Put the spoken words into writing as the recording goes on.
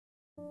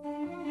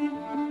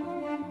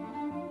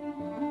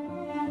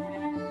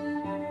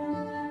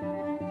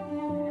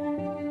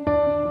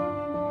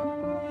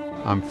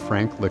I'm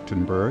Frank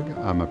Lichtenberg.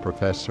 I'm a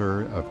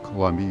professor of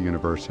Columbia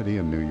University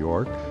in New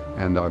York,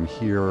 and I'm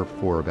here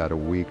for about a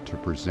week to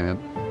present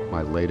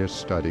my latest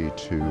study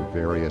to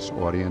various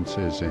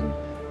audiences in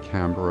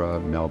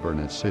Canberra, Melbourne,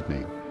 and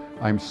Sydney.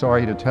 I'm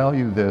sorry to tell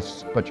you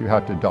this, but you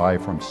have to die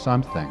from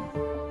something.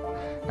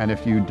 And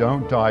if you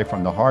don't die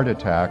from the heart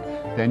attack,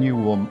 then you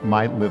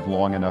might live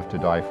long enough to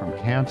die from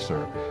cancer.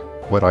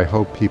 What I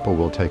hope people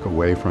will take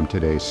away from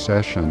today's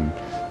session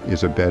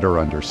is a better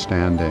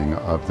understanding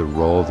of the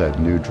role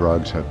that new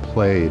drugs have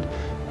played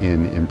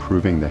in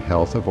improving the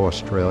health of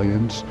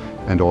Australians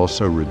and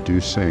also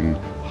reducing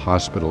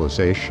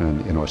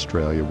hospitalization in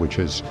Australia, which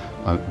is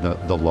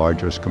the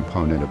largest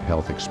component of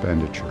health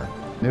expenditure.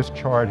 This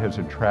chart has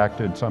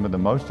attracted some of the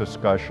most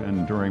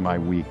discussion during my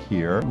week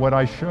here. What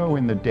I show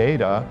in the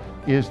data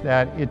is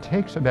that it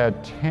takes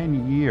about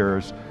 10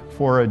 years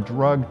for a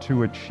drug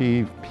to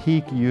achieve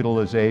peak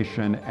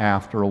utilization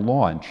after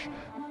launch.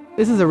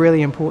 This is a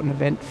really important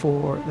event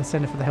for the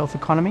Centre for the Health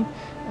Economy.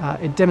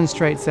 It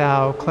demonstrates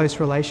our close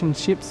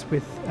relationships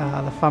with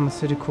the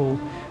pharmaceutical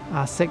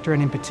sector,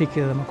 and in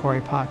particular the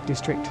Macquarie Park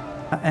district.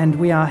 And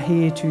we are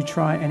here to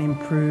try and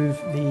improve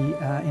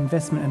the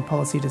investment and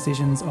policy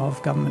decisions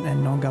of government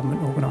and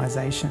non-government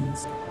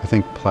organisations. I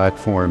think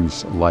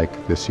platforms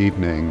like this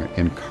evening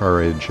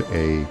encourage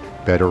a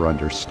better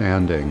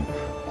understanding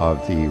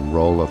of the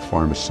role of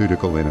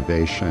pharmaceutical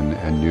innovation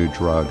and new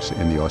drugs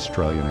in the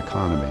Australian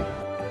economy.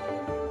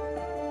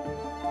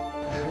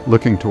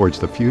 Looking towards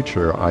the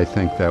future, I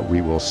think that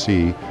we will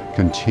see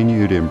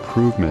continued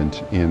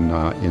improvement in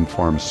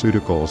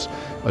pharmaceuticals,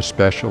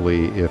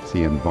 especially if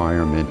the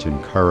environment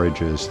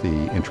encourages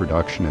the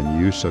introduction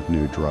and use of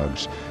new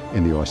drugs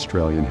in the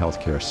Australian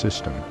healthcare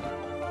system.